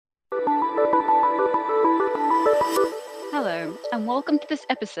and welcome to this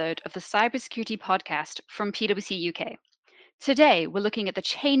episode of the Cybersecurity Podcast from PwC UK. Today, we're looking at the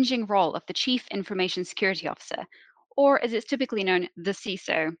changing role of the Chief Information Security Officer, or as it's typically known, the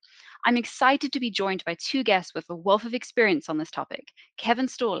CISO. I'm excited to be joined by two guests with a wealth of experience on this topic, Kevin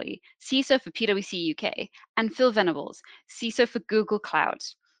Storli, CISO for PwC UK, and Phil Venables, CISO for Google Cloud.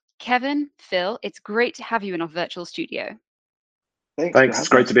 Kevin, Phil, it's great to have you in our virtual studio. Thanks for Thanks, it's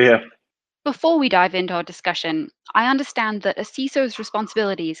having great us. to be here. Before we dive into our discussion, I understand that a CISO's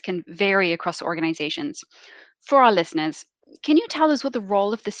responsibilities can vary across organizations. For our listeners, can you tell us what the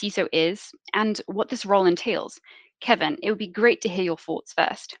role of the CISO is and what this role entails? Kevin, it would be great to hear your thoughts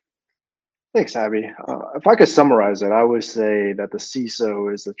first. Thanks, Abby. If I could summarize it, I would say that the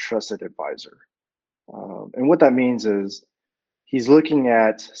CISO is a trusted advisor. And what that means is he's looking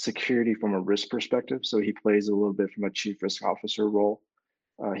at security from a risk perspective. So he plays a little bit from a chief risk officer role.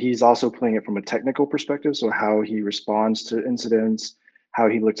 He's also playing it from a technical perspective. So how he responds to incidents, how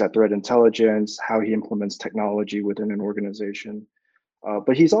he looks at threat intelligence, how he implements technology within an organization.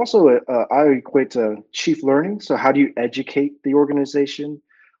 But he's also, I equate to chief learning. So how do you educate the organization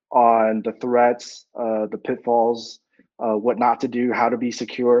on the threats, the pitfalls, what not to do, how to be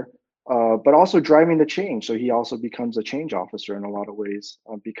secure, but also driving the change. So he also becomes a change officer in a lot of ways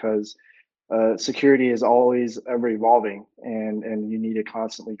because security is always ever evolving and you need to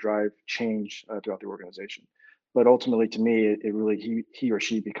constantly drive change throughout the organization. But ultimately, to me, it really, he or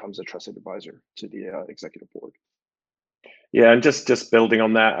she becomes a trusted advisor to the executive board. Yeah, and just building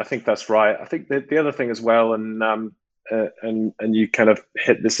on that, I think that's right. I think the other thing as well, and you kind of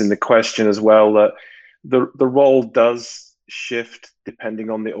hit this in the question as well, that the role does shift depending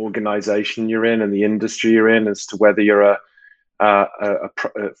on the organization you're in and the industry you're in, as to whether you're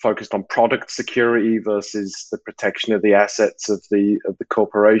focused on product security versus the protection of the assets of the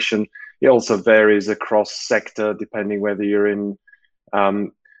corporation. It also varies across sector depending whether you're in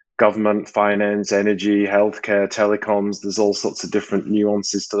government, finance, energy, healthcare, telecoms. There's all sorts of different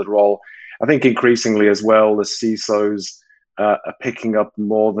nuances to the role. I think increasingly as well, the CISOs are picking up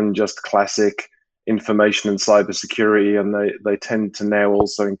more than just classic information and cybersecurity, and they tend to now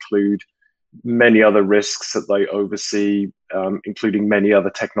also include many other risks that they oversee, including many other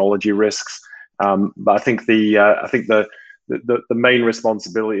technology risks. But I think the main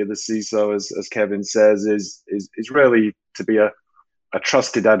responsibility of the CISO, as Kevin says, is really to be a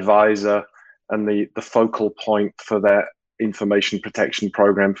trusted advisor and the focal point for that information protection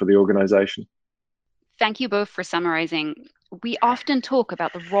program for the organization. Thank you both for summarizing. We often talk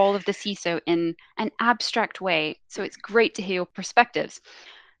about the role of the CISO in an abstract way, so it's great to hear your perspectives.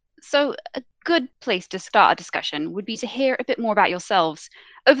 So, a good place to start a discussion would be to hear a bit more about yourselves.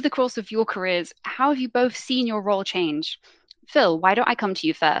 Over the course of your careers, how have you both seen your role change? Phil, why don't I come to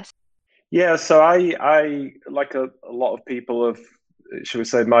you first? Yeah, so I like a lot of people of, should we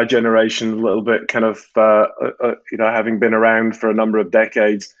say, my generation, a little bit kind of, having been around for a number of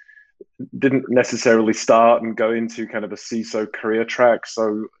decades, didn't necessarily start and go into kind of a CISO career track.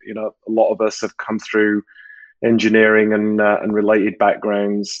 So, a lot of us have come through engineering and related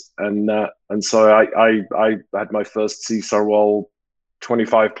backgrounds, and so I had my first CISO role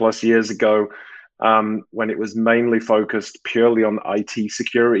 25 plus years ago, when it was mainly focused purely on IT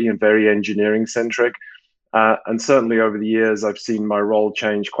security and very engineering centric. And certainly over the years, I've seen my role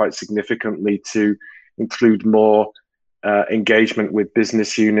change quite significantly to include more engagement with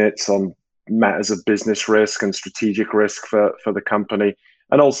business units on matters of business risk and strategic risk for the company.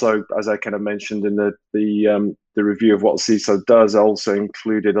 And also, as I kind of mentioned in the review of what CISO does, also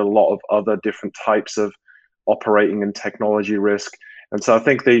included a lot of other different types of operating and technology risk. And so I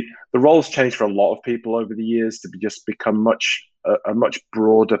think the role's changed for a lot of people over the years to just become a much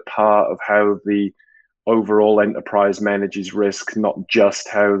broader part of how the overall enterprise manages risk, not just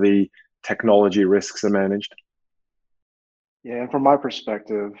how the technology risks are managed. Yeah, and from my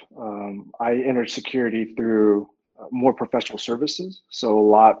perspective, I entered security through more professional services. So a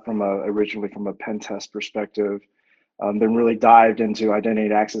lot from originally from a pen test perspective, then really dived into identity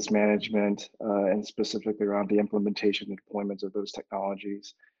and access management and specifically around the implementation and deployments of those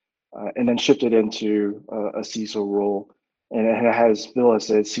technologies, and then shifted into a CISO role. And it has, Phil has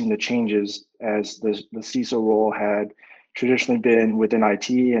said, seen the changes as the CISO role had traditionally been within IT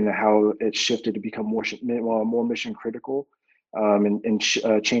and how it shifted to become more mission critical, and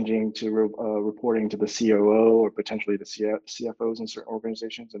changing to reporting to the COO or potentially the CFOs in certain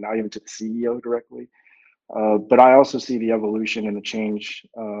organizations, and now even to the CEO directly. But I also see the evolution and the change,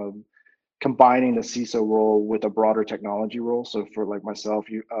 combining the CISO role with a broader technology role. So for like myself,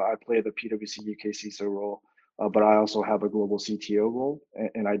 I play the PwC UK CISO role, but I also have a global CTO role.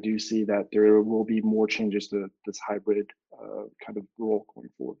 And I do see that there will be more changes to this hybrid kind of role going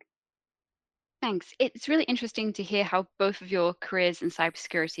forward. Thanks. It's really interesting to hear how both of your careers in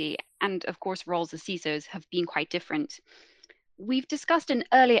cybersecurity and, of course, roles as CISOs have been quite different. We've discussed in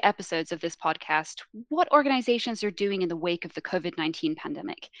earlier episodes of this podcast what organizations are doing in the wake of the COVID-19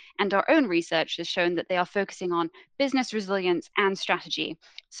 pandemic, and our own research has shown that they are focusing on business resilience and strategy.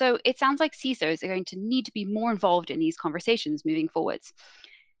 So it sounds like CISOs are going to need to be more involved in these conversations moving forwards.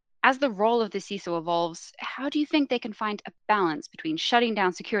 As the role of the CISO evolves, how do you think they can find a balance between shutting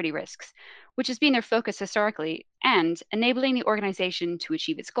down security risks, which has been their focus historically, and enabling the organization to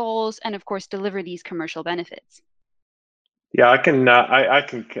achieve its goals and, of course, deliver these commercial benefits? Yeah, I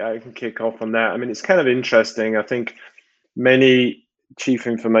can kick off on that. I mean, it's kind of interesting. I think many chief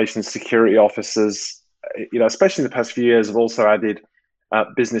information security officers, especially in the past few years, have also added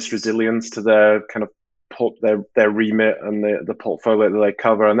business resilience to their kind of their remit and the portfolio that they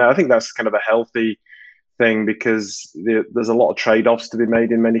cover. And I think that's kind of a healthy thing because there's a lot of trade-offs to be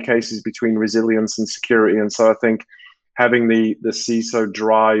made in many cases between resilience and security. And so I think having the CISO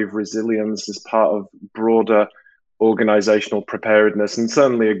drive resilience as part of broader organizational preparedness, and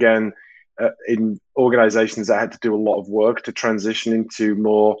certainly again in organizations that had to do a lot of work to transition into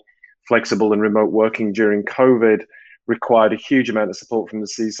more flexible and remote working during COVID, required a huge amount of support from the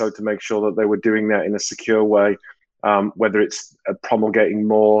CISO to make sure that they were doing that in a secure way, whether it's promulgating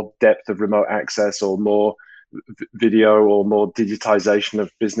more depth of remote access or more video or more digitization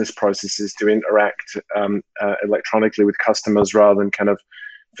of business processes to interact electronically with customers rather than kind of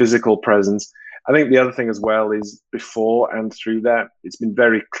physical presence. I think the other thing as well is before and through that, it's been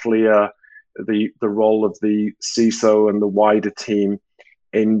very clear the role of the CISO and the wider team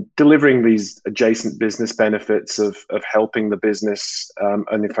in delivering these adjacent business benefits of helping the business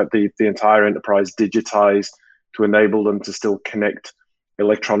and in fact the entire enterprise digitize to enable them to still connect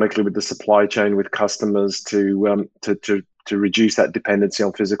electronically with the supply chain with customers to reduce that dependency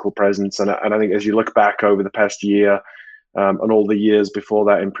on physical presence. And I think as you look back over the past year and all the years before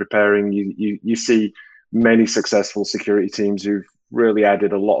that in preparing, you see many successful security teams who've really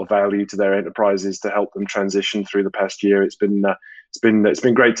added a lot of value to their enterprises to help them transition through the past year. It's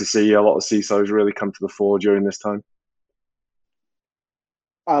been great to see a lot of CISOs really come to the fore during this time.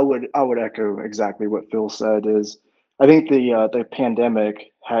 I would echo exactly what Phil said. Is I think the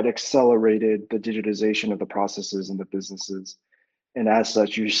pandemic had accelerated the digitization of the processes and the businesses, and as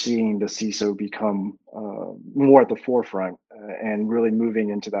such, you're seeing the CISO become more at the forefront and really moving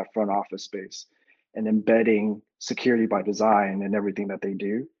into that front office space and embedding security by design in everything that they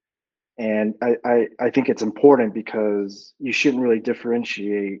do. And I think it's important because you shouldn't really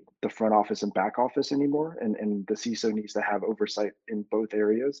differentiate the front office and back office anymore. And the CISO needs to have oversight in both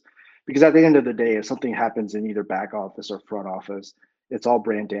areas. Because at the end of the day, if something happens in either back office or front office, it's all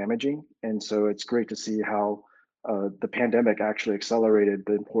brand damaging. And so it's great to see how the pandemic actually accelerated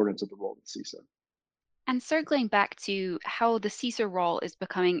the importance of the role of the CISO. And circling back to how the CISO role is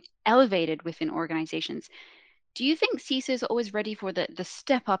becoming elevated within organizations, do you think CISOs are always ready for the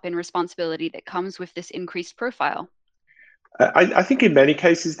step up in responsibility that comes with this increased profile? I think in many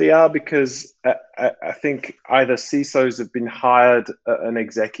cases they are, because I think either CISOs have been hired at an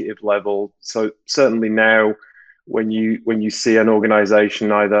executive level. So certainly now when you see an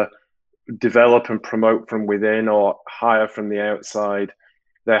organization either develop and promote from within or hire from the outside,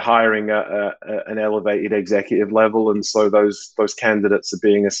 they're hiring at an elevated executive level. And so those candidates are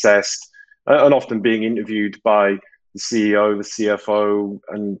being assessed and often being interviewed by the CEO, the CFO,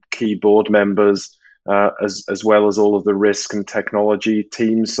 and key board members, as well as all of the risk and technology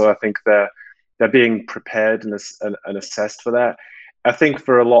teams. So I think they're being prepared and assessed for that. I think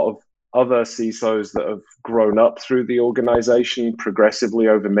for a lot of other CISOs that have grown up through the organization progressively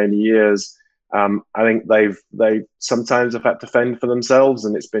over many years, I think they sometimes have had to fend for themselves,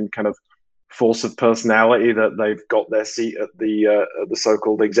 and it's been kind of force of personality that they've got their seat at the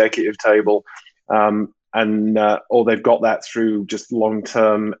so-called executive table, or they've got that through just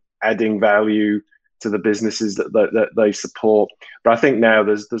long-term adding value to the businesses that they support. But I think now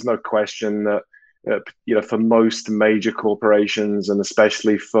there's no question that for most major corporations, and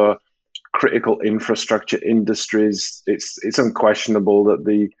especially for critical infrastructure industries, it's unquestionable that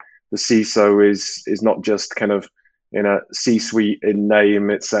the CISO is not just kind of in a C-suite in name;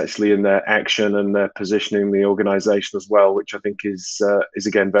 it's actually in their action and their positioning the organization as well, which I think is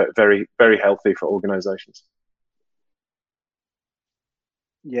again very, very healthy for organizations.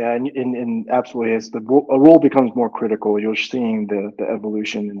 Yeah, and absolutely, as a role becomes more critical, you're seeing the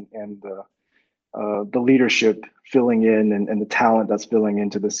evolution and the leadership filling in and the talent that's filling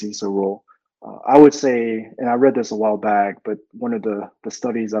into the CISO role. I would say, and I read this a while back, but one of the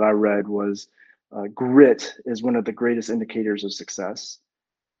studies that I read was Grit is one of the greatest indicators of success.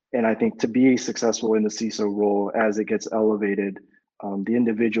 And I think to be successful in the CISO role as it gets elevated, the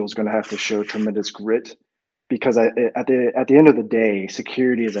individual is going to have to show tremendous grit, because at the end of the day,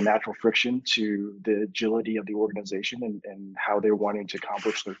 security is a natural friction to the agility of the organization and how they're wanting to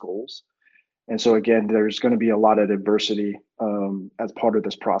accomplish their goals. And so again, there's going to be a lot of adversity as part of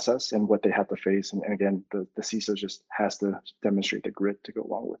this process and what they have to face. And again, the CISO just has to demonstrate the grit to go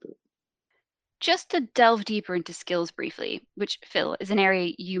along with it. Just to delve deeper into skills briefly, which, Phil, is an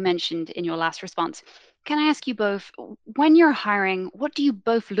area you mentioned in your last response, can I ask you both, when you're hiring, what do you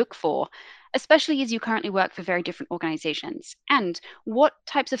both look for, especially as you currently work for very different organizations? And what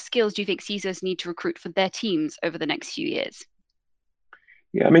types of skills do you think CISOs need to recruit for their teams over the next few years?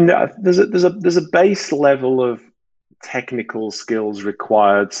 Yeah, I mean, there's a base level of technical skills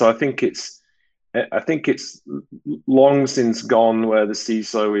required. So I think it's long since gone where the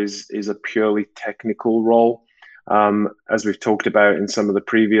CISO is a purely technical role. As we've talked about in some of the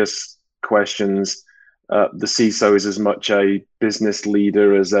previous questions, the CISO is as much a business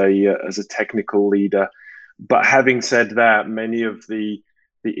leader as a technical leader. But having said that, many of the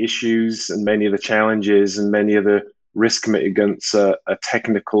issues and many of the challenges and many of the risk mitigants are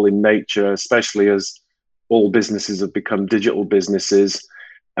technical in nature, especially as all businesses have become digital businesses.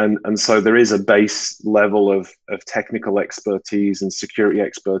 And so there is a base level of technical expertise and security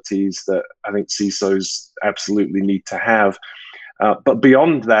expertise that I think CISOs absolutely need to have. But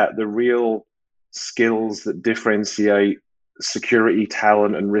beyond that, the real skills that differentiate security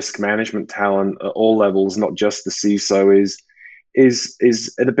talent and risk management talent at all levels, not just the CISO,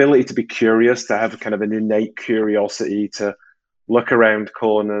 is an ability to be curious, to have kind of an innate curiosity, to look around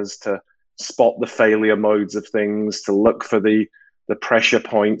corners, to spot the failure modes of things, to look for the pressure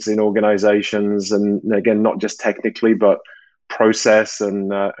points in organizations, and again, not just technically, but process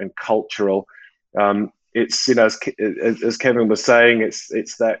and cultural. It's, you know, as Kevin was saying,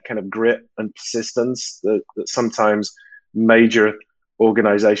 it's that kind of grit and persistence that sometimes major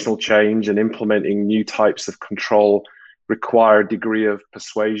organizational change and implementing new types of control require a degree of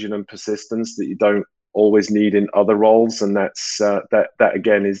persuasion and persistence that you don't always need in other roles, and that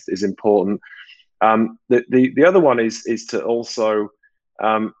again is important. The other one is to also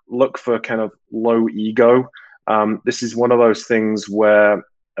look for kind of low ego. This is one of those things where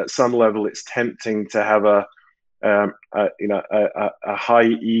at some level it's tempting to have a high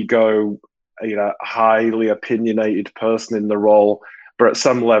ego, highly opinionated person in the role, but at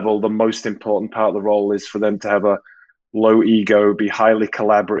some level the most important part of the role is for them to have a low ego, be highly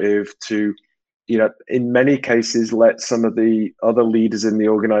collaborative, to in many cases let some of the other leaders in the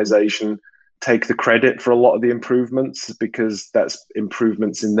organization take the credit for a lot of the improvements, because that's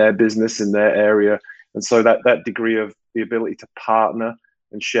improvements in their business, in their area. And so that degree of the ability to partner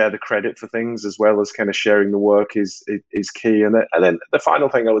and share the credit for things, as well as kind of sharing the work, is key. And then the final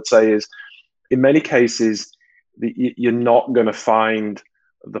thing I would say is, in many cases, you're not going to find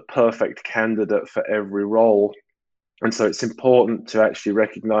the perfect candidate for every role. And so it's important to actually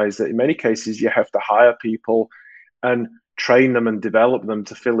recognize that in many cases you have to hire people and train them and develop them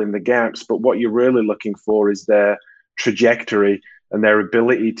to fill in the gaps. But what you're really looking for is their trajectory and their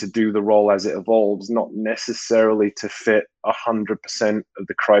ability to do the role as it evolves, not necessarily to fit 100% of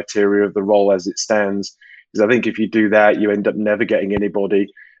the criteria of the role as it stands. Because I think if you do that, you end up never getting anybody.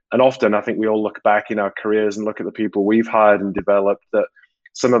 And often I think we all look back in our careers and look at the people we've hired and developed, that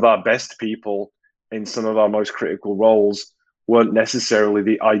some of our best people in some of our most critical roles weren't necessarily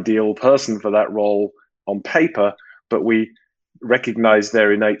the ideal person for that role on paper, but we recognized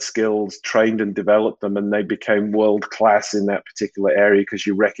their innate skills, trained and developed them, and they became world class in that particular area because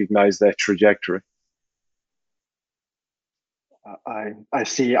you recognize their trajectory. I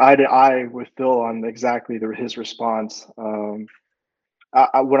see eye to eye with Phil on exactly his response. When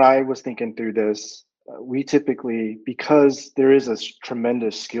I was thinking through this, we typically, because there is a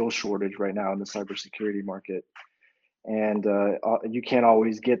tremendous skill shortage right now in the cybersecurity market, and you can't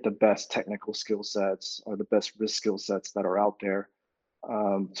always get the best technical skill sets or the best risk skill sets that are out there.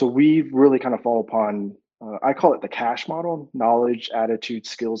 So we really kind of fall upon, I call it the CASH model: knowledge, attitude,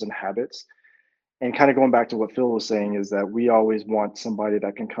 skills, and habits. And kind of going back to what Phil was saying, is that we always want somebody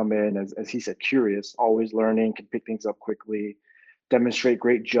that can come in, as he said, curious, always learning, can pick things up quickly, demonstrate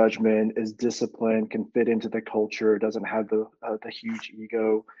great judgment, is disciplined, can fit into the culture, doesn't have the huge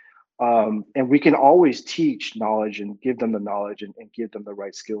ego. And we can always teach knowledge and give them the knowledge and give them the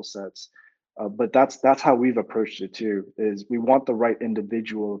right skill sets. But that's how we've approached it too, is we want the right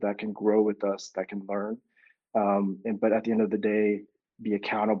individual that can grow with us, that can learn. But at the end of the day, be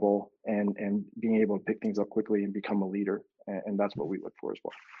accountable and being able to pick things up quickly and become a leader. And that's what we look for as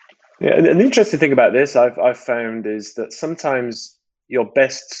well. Yeah, and the interesting thing about this I've found is that sometimes your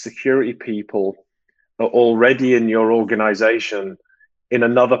best security people are already in your organization in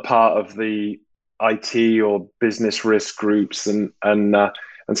another part of the IT or business risk groups, and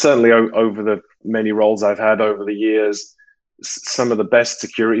certainly over the many roles I've had over the years, some of the best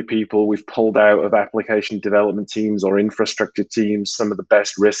security people we've pulled out of application development teams or infrastructure teams. Some of the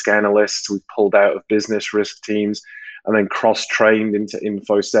best risk analysts we've pulled out of business risk teams, and then cross-trained into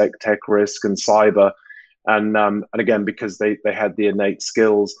infosec, tech risk, and cyber. And again, because they had the innate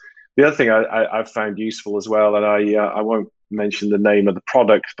skills. The other thing I've found useful as well, and I won't mention the name of the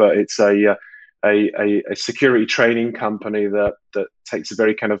product, but it's a security training company that takes a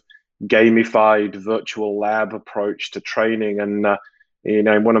very kind of gamified virtual lab approach to training. And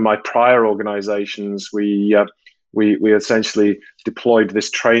in one of my prior organizations, we essentially deployed this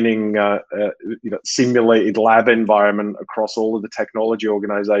training simulated lab environment across all of the technology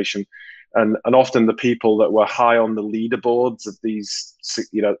organization. And often the people that were high on the leaderboards of these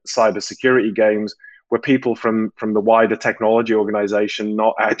cybersecurity games were people from the wider technology organization,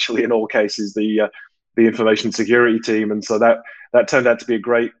 not actually in all cases the information security team. And so that turned out to be a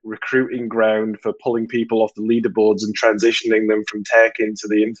great recruiting ground for pulling people off the leaderboards and transitioning them from tech into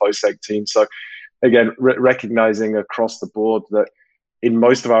the infosec team. So again, recognizing across the board that in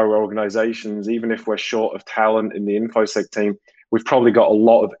most of our organizations, even if we're short of talent in the infosec team, we've probably got a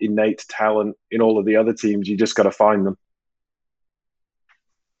lot of innate talent in all of the other teams. You just got to find them.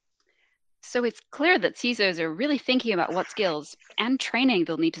 So it's clear that CISOs are really thinking about what skills and training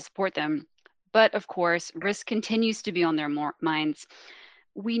they'll need to support them. But of course, risk continues to be on their minds.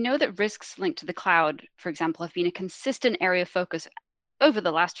 We know that risks linked to the cloud, for example, have been a consistent area of focus over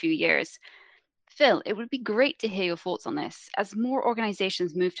the last few years. Phil, it would be great to hear your thoughts on this. As more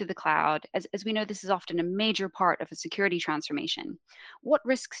organizations move to the cloud, as we know this is often a major part of a security transformation, what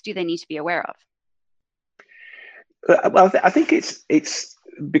risks do they need to be aware of? Well, I think it's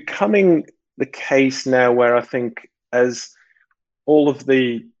becoming the case now where I think as all of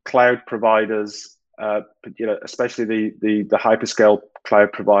the cloud providers, especially the hyperscale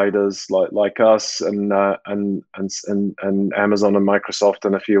cloud providers like us and Amazon and Microsoft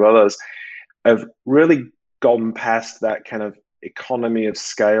and a few others, have really gone past that kind of economy of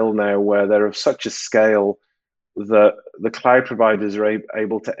scale now, where they're of such a scale that the cloud providers are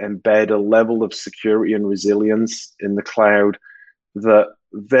able to embed a level of security and resilience in the cloud that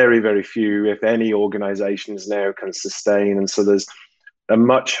very, very few, if any, organizations now can sustain. And so there's a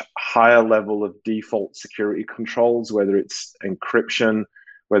much higher level of default security controls, whether it's encryption,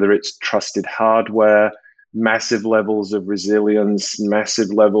 whether it's trusted hardware, massive levels of resilience, massive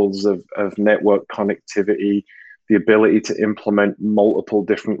levels of network connectivity, the ability to implement multiple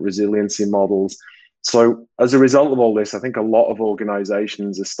different resiliency models. So as a result of all this, I think a lot of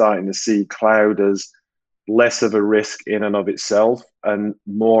organizations are starting to see cloud as less of a risk in and of itself and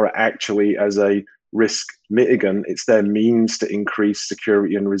more actually as a risk mitigant. It's their means to increase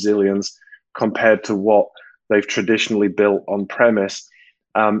security and resilience compared to what they've traditionally built on premise.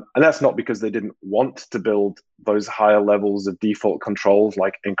 And that's not because they didn't want to build those higher levels of default controls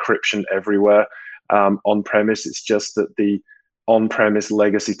like encryption everywhere on premise. It's just that the on-premise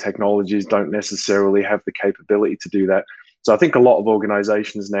legacy technologies don't necessarily have the capability to do that. So I think a lot of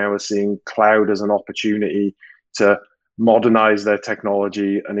organizations now are seeing cloud as an opportunity to modernize their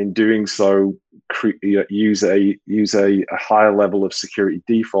technology, and in doing so, use a higher level of security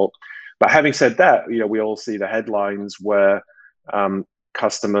default. But having said that, we all see the headlines where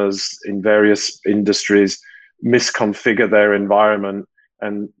customers in various industries misconfigure their environment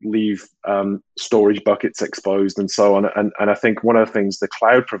and leave storage buckets exposed and so on. And I think one of the things the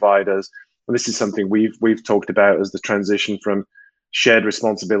cloud providers, and this is something we've talked about as the transition from shared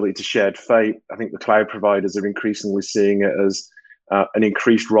responsibility to shared fate, I think the cloud providers are increasingly seeing it as an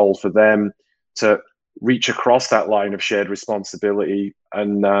increased role for them to reach across that line of shared responsibility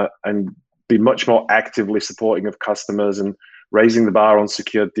and be much more actively supporting of customers and raising the bar on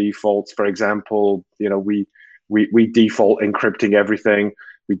secure defaults. For example, we default encrypting everything.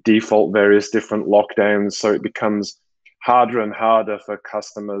 We default various different lockdowns, so it becomes harder and harder for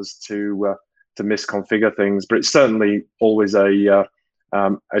customers to misconfigure things. But it's certainly always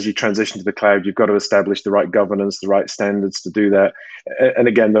as you transition to the cloud, you've got to establish the right governance, the right standards to do that. And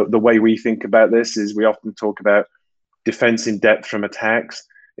again, the way we think about this is we often talk about defense in depth from attacks.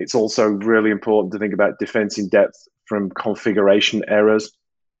 It's also really important to think about defense in depth from configuration errors.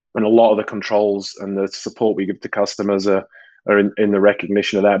 And a lot of the controls and the support we give to customers are in the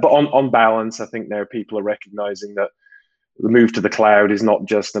recognition of that. But on balance, I think now people are recognizing that the move to the cloud is not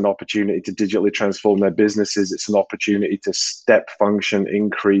just an opportunity to digitally transform their businesses. It's an opportunity to step function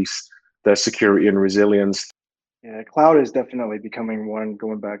increase their security and resilience. Yeah, cloud is definitely becoming one,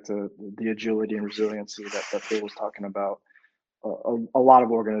 going back to the agility and resiliency that Phil was talking about. A lot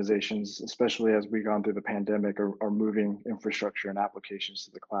of organizations, especially as we've gone through the pandemic, are moving infrastructure and applications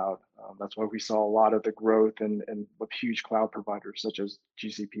to the cloud. That's why we saw a lot of the growth and with huge cloud providers such as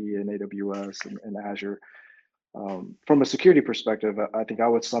GCP and AWS and Azure. From a security perspective, I think I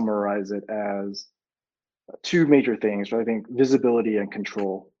would summarize it as two major things. Right? I think visibility and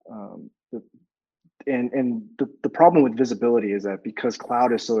control. And the problem with visibility is that because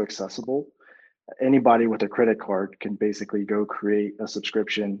cloud is so accessible, anybody with a credit card can basically go create a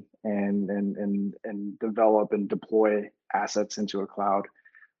subscription and develop and deploy assets into a cloud.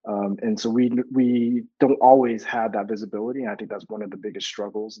 And so we don't always have that visibility. And I think that's one of the biggest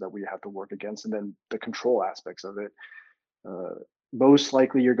struggles that we have to work against. And then the control aspects of it. Most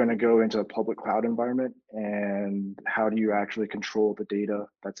likely you're going to go into a public cloud environment, and how do you actually control the data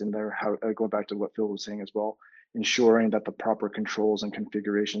that's in there? How, going back to what Phil was saying as well, ensuring that the proper controls and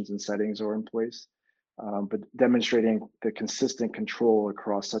configurations and settings are in place, but demonstrating the consistent control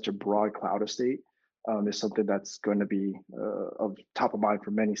across such a broad cloud estate is something that's going to be of top of mind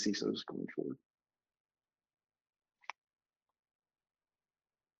for many CISOs going forward.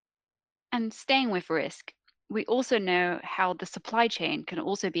 And staying with risk, we also know how the supply chain can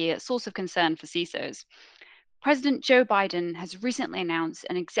also be a source of concern for CISOs. President Joe Biden has recently announced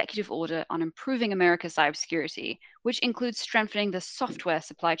an executive order on improving America's cybersecurity, which includes strengthening the software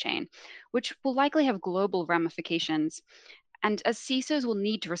supply chain, which will likely have global ramifications. And as CISOs will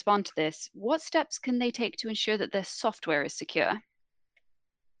need to respond to this, what steps can they take to ensure that their software is secure?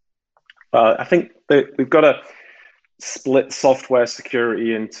 I think that we've got to split software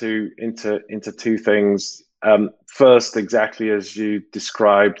security into two things. First, exactly as you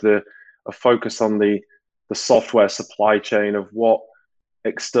described, a focus on the software supply chain of what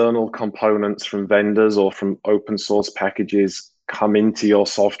external components from vendors or from open source packages come into your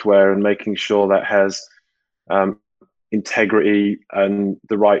software, and making sure that has integrity and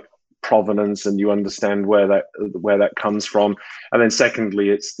the right provenance, and you understand where that comes from. And then secondly,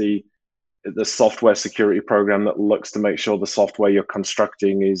 it's the software security program that looks to make sure the software you're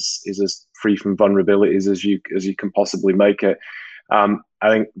constructing is as free from vulnerabilities as you can possibly make it. I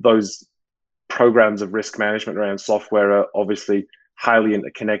think those programs of risk management around software are obviously highly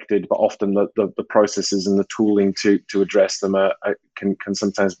interconnected, but often the processes and the tooling to address them can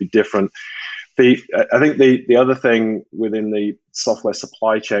sometimes be different. I think the other thing within the software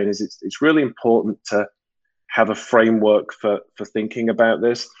supply chain is it's really important to have a framework for thinking about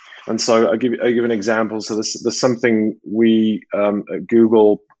this. And so I'll give an example. So there's something we at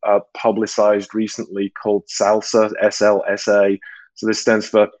Google publicized recently called SALSA, SLSA. So this stands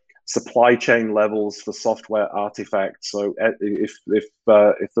for Supply Chain Levels for Software Artifacts. So if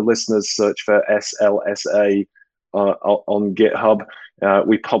the listeners search for SLSA on GitHub,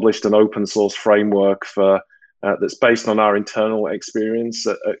 we published an open source framework for that's based on our internal experience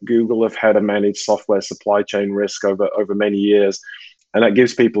at Google of how to manage software supply chain risk over many years. And that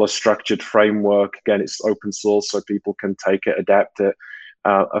gives people a structured framework. Again, it's open source, so people can take it, adapt it,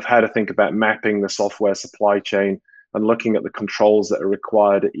 of how to think about mapping the software supply chain and looking at the controls that are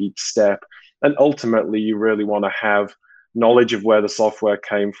required at each step. And ultimately, you really want to have knowledge of where the software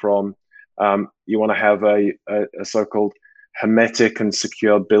came from. You want to have a so-called hermetic and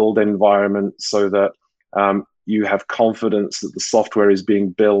secure build environment, so that you have confidence that the software is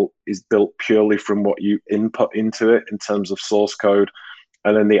built purely from what you input into it in terms of source code.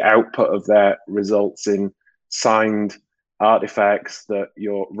 And then the output of that results in signed artifacts that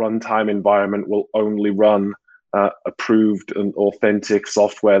your runtime environment will only run approved and authentic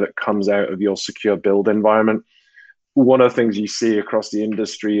software that comes out of your secure build environment. One of the things you see across the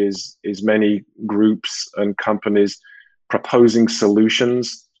industry is many groups and companies proposing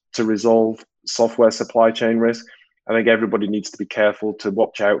solutions to resolve software supply chain risk. I think everybody needs to be careful to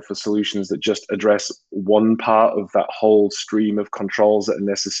watch out for solutions that just address one part of that whole stream of controls that are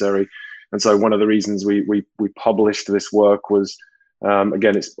necessary. And so one of the reasons we published this work was,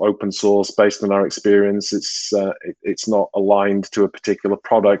 again, it's open source based on our experience. It's not aligned to a particular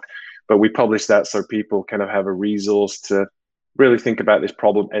product, but we published that so people kind of have a resource to really think about this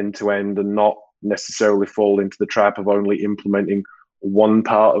problem end to end, and not necessarily fall into the trap of only implementing one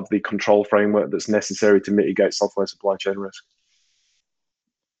part of the control framework that's necessary to mitigate software supply chain risk.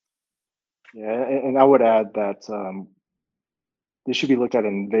 Yeah, and I would add that this should be looked at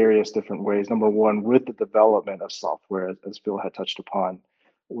in various different ways. Number one, with the development of software, as Phil had touched upon,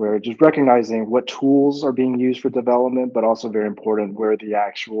 where just recognizing what tools are being used for development, but also very important where the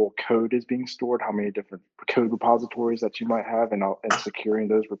actual code is being stored, how many different code repositories that you might have, and securing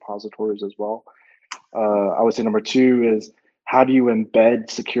those repositories as well. I would say number two is how do you embed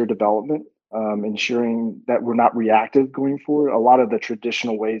secure development, ensuring that we're not reactive going forward. A lot of the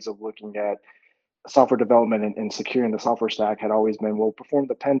traditional ways of looking at software development and securing the software stack had always been, well, perform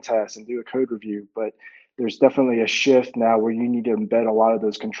the pen test and do a code review. But there's definitely a shift now where you need to embed a lot of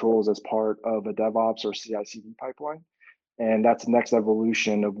those controls as part of a DevOps or CI/CD pipeline. And that's the next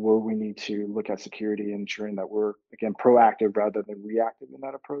evolution of where we need to look at security, ensuring that we're, again, proactive rather than reactive in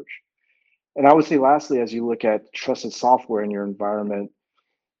that approach. And I would say, lastly, as you look at trusted software in your environment,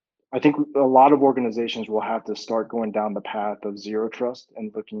 I think a lot of organizations will have to start going down the path of zero trust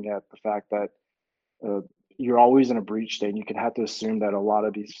and looking at the fact that uh, you're always in a breach state. And you can have to assume that a lot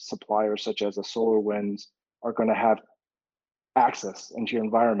of these suppliers, such as the SolarWinds, are going to have access into your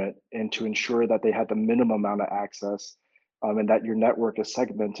environment, and to ensure that they had the minimum amount of access, and that your network is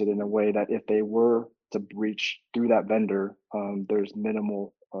segmented in a way that if they were to breach through that vendor, there's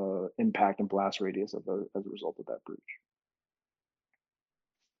minimal impact and blast radius as a result of that breach.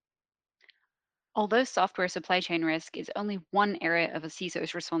 Although software supply chain risk is only one area of a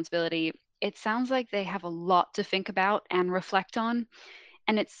CISO's responsibility, it sounds like they have a lot to think about and reflect on.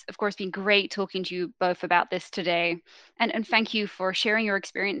 And it's, of course, been great talking to you both about this today. And thank you for sharing your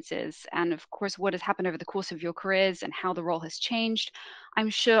experiences and, of course, what has happened over the course of your careers and how the role has changed. I'm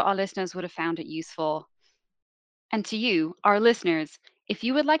sure our listeners would have found it useful. And to you, our listeners, if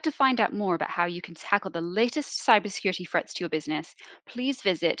you would like to find out more about how you can tackle the latest cybersecurity threats to your business, please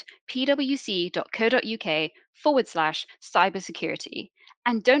visit pwc.co.uk/cybersecurity.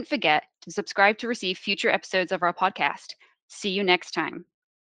 And don't forget to subscribe to receive future episodes of our podcast. See you next time.